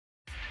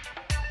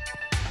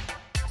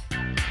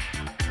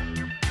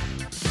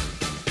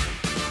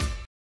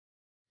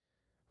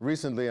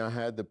Recently, I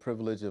had the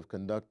privilege of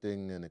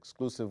conducting an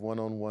exclusive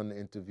one-on-one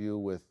interview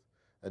with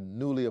a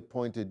newly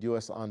appointed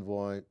U.S.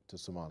 envoy to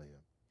Somalia,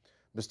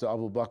 Mr.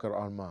 Abu Bakr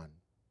Arman.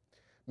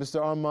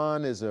 Mr.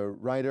 Arman is a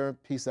writer,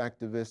 peace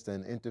activist,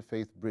 and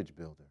interfaith bridge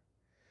builder.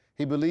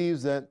 He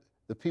believes that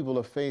the people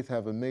of faith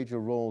have a major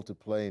role to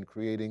play in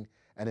creating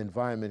an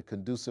environment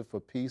conducive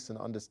for peace and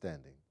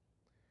understanding.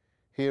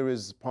 Here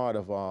is part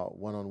of our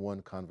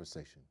one-on-one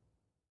conversation.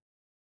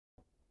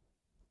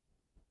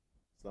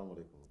 Assalamu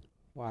alaikum.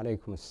 Wa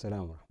alaikum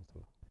assalam wa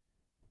rahmatullah.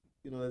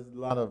 You know, there's a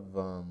lot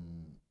of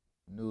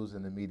news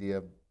in the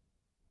media,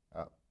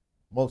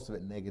 most of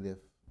it negative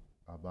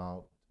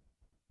about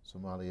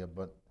Somalia,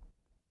 but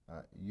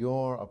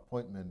your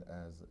appointment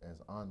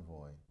as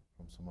envoy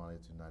from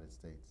Somalia to the United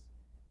States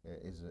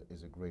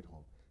is a great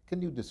hope.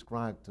 Can you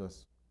describe to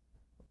us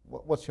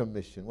what's your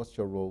mission, what's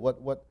your role,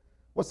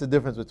 what's the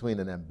difference between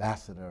an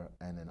ambassador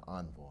and an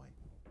envoy?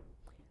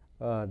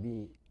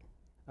 The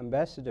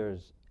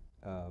ambassadors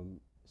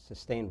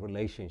sustain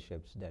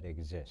relationships that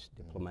exist,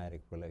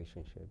 diplomatic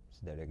relationships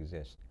that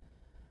exist.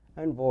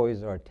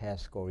 Envoys are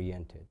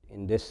task-oriented.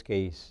 In this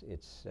case,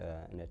 it's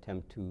an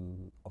attempt to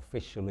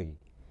officially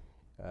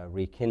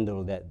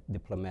rekindle that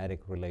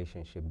diplomatic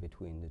relationship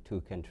between the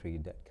two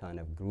countries that kind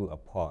of grew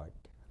apart.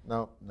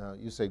 Now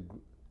you say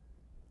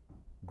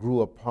grew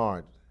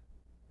apart.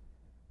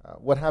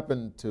 What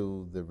happened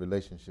to the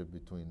relationship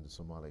between the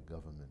Somali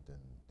government and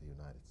the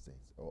United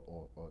States?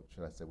 Or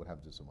should I say, what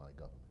happened to the Somali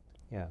government?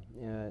 Yeah,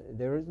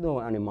 there is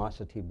no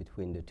animosity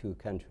between the two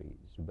countries,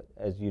 but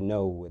as you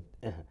know, with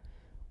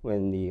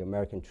when the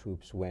American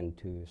troops went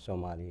to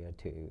Somalia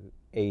to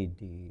aid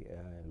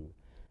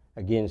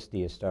against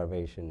the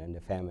starvation and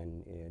the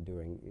famine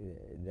during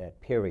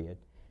that period,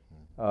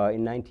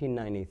 in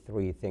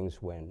 1993 things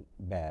went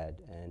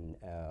bad, and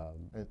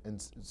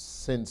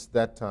since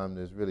that time,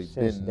 there's really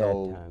been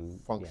no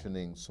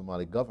functioning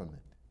Somali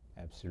government.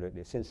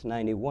 Absolutely. Since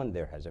 '91,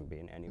 there hasn't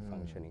been any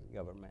functioning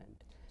government.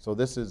 So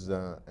this is,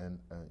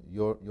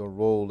 your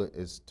role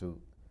is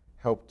to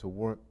help to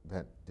work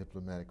that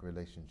diplomatic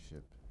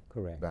relationship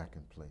back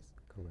in place.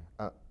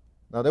 Correct.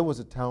 Now there was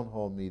a town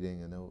hall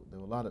meeting, and there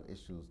were a lot of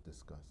issues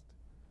discussed.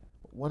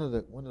 One of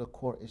the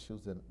core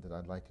issues that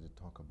I'd like you to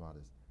talk about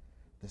is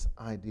this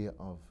idea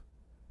of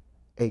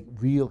a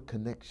real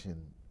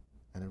connection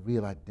and a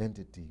real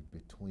identity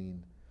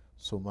between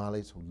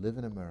Somalis who live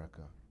in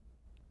America,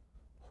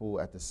 who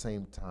at the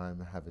same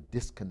time have a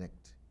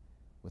disconnect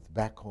with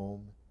back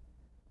home.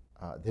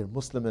 They're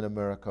Muslim in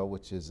America,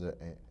 which is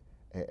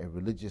a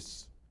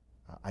religious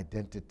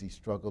identity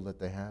struggle that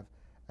they have,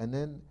 and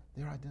then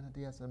their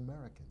identity as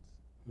Americans.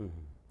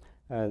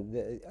 Mm-hmm.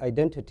 The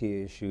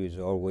identity issue is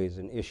always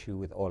an issue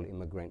with all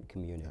immigrant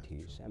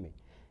communities. Yeah, I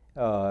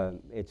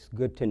mean, it's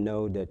good to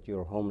know that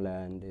your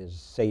homeland is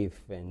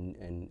safe and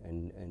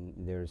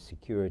there's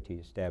security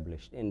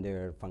established in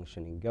their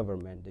functioning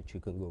government that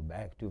you can go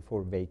back to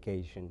for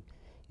vacation,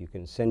 you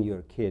can send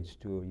your kids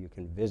to, you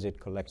can visit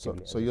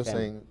collectively. So you're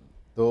saying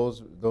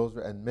those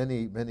and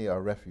many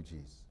are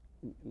refugees.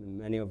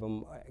 Many of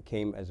them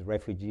came as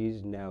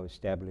refugees, now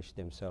established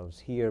themselves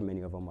here.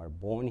 Many of them are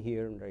born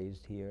here and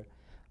raised here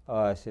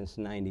since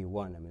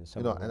 '91. I mean,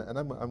 some and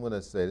I'm going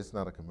to say, this is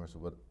not a commercial,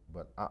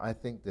 but I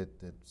think that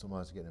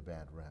Somali's getting a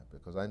bad rap,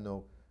 because I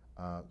know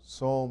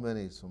so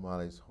many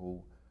Somalis who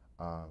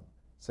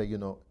say, you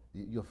know,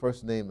 your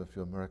first name, if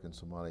you're American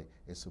Somali,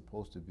 is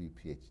supposed to be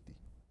PhD.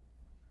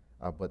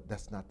 But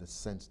that's not the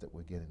sense that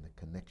we're getting, the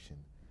connection.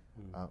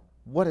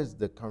 What is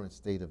the current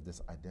state of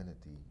this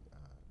identity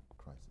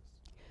crisis?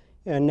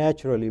 Yeah,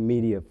 naturally,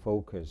 media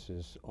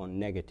focuses on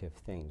negative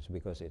things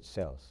because it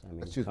sells. I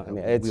mean,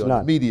 it's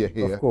not media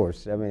here. Of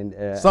course, I mean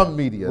some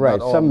media, right?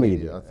 Not all some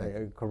media. I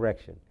think.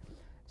 Correction.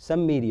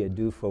 Some media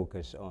do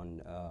focus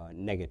on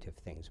negative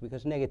things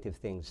because negative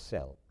things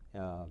sell.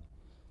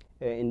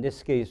 In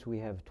this case, we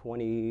have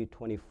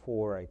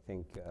 24, I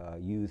think,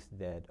 youth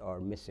that are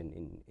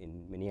missing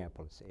in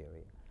Minneapolis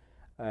area.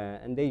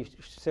 And they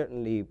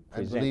certainly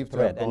present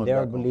threat, and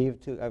they're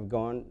believed to have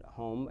gone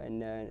home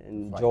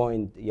and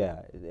joined,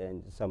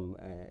 and some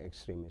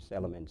extremist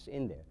elements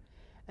in there.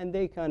 And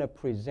they kind of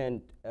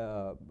present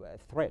a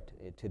threat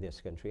to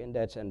this country, and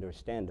that's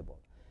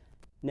understandable.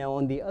 Now,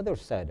 on the other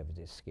side of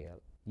this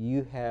scale,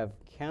 you have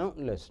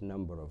countless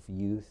number of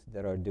youth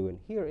that are doing,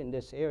 here in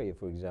this area,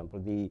 for example,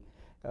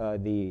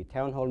 the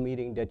town hall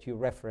meeting that you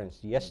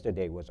referenced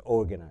yesterday was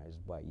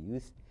organized by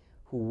youth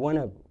who want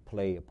to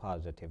play a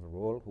positive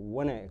role, who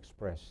want to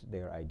express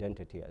their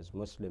identity as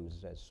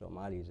Muslims, as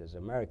Somalis, as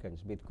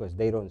Americans, because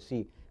they don't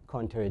see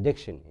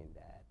contradiction in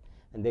that.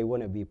 And they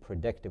want to be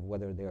predictive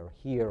whether they're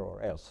here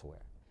or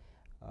elsewhere.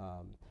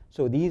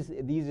 So these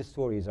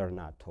stories are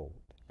not told,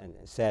 and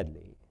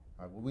sadly.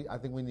 I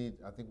think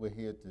we're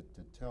here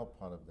to tell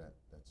part of that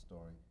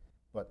story.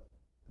 But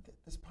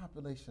this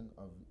population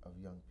of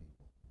young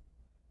people,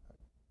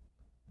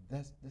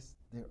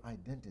 their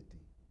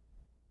identity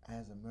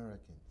as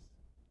Americans.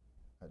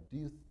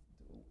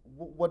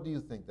 What do you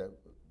think that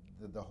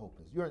the hope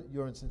is?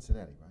 You're in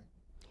Cincinnati, right?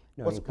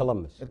 No, in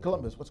Columbus. In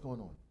Columbus, what's going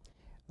on?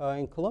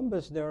 In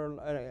Columbus, there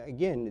are,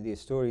 again, the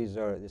stories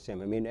are the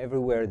same. I mean,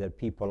 everywhere that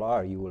people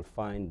are, you will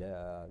find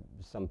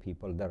some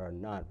people that are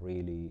not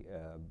really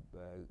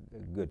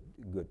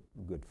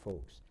good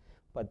folks.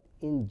 But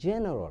in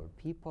general,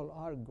 people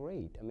are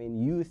great. I mean,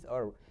 youth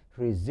are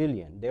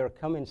resilient. They're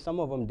coming, some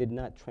of them did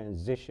not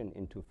transition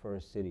into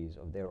first cities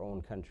of their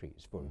own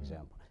countries, for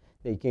example.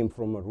 They came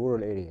from a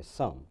rural area,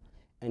 some,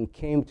 and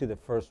came to the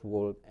first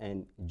world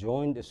and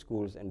joined the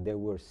schools, and they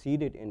were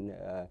seated in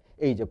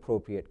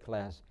age-appropriate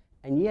class,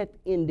 and yet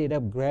ended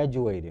up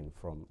graduating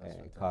from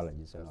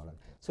colleges and all that.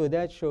 So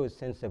that shows a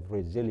sense of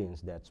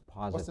resilience that's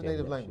positive. What's the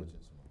native language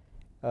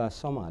in Somalia?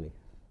 Somali.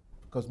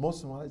 Because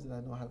most Somalis that I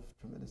know have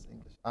tremendous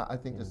English. I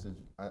think this is.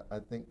 I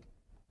think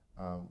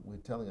we're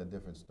telling a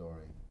different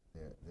story.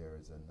 There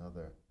is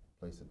another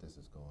place that this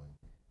is going,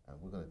 and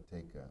we're going to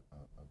take a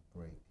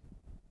break,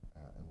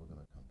 and we're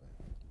going to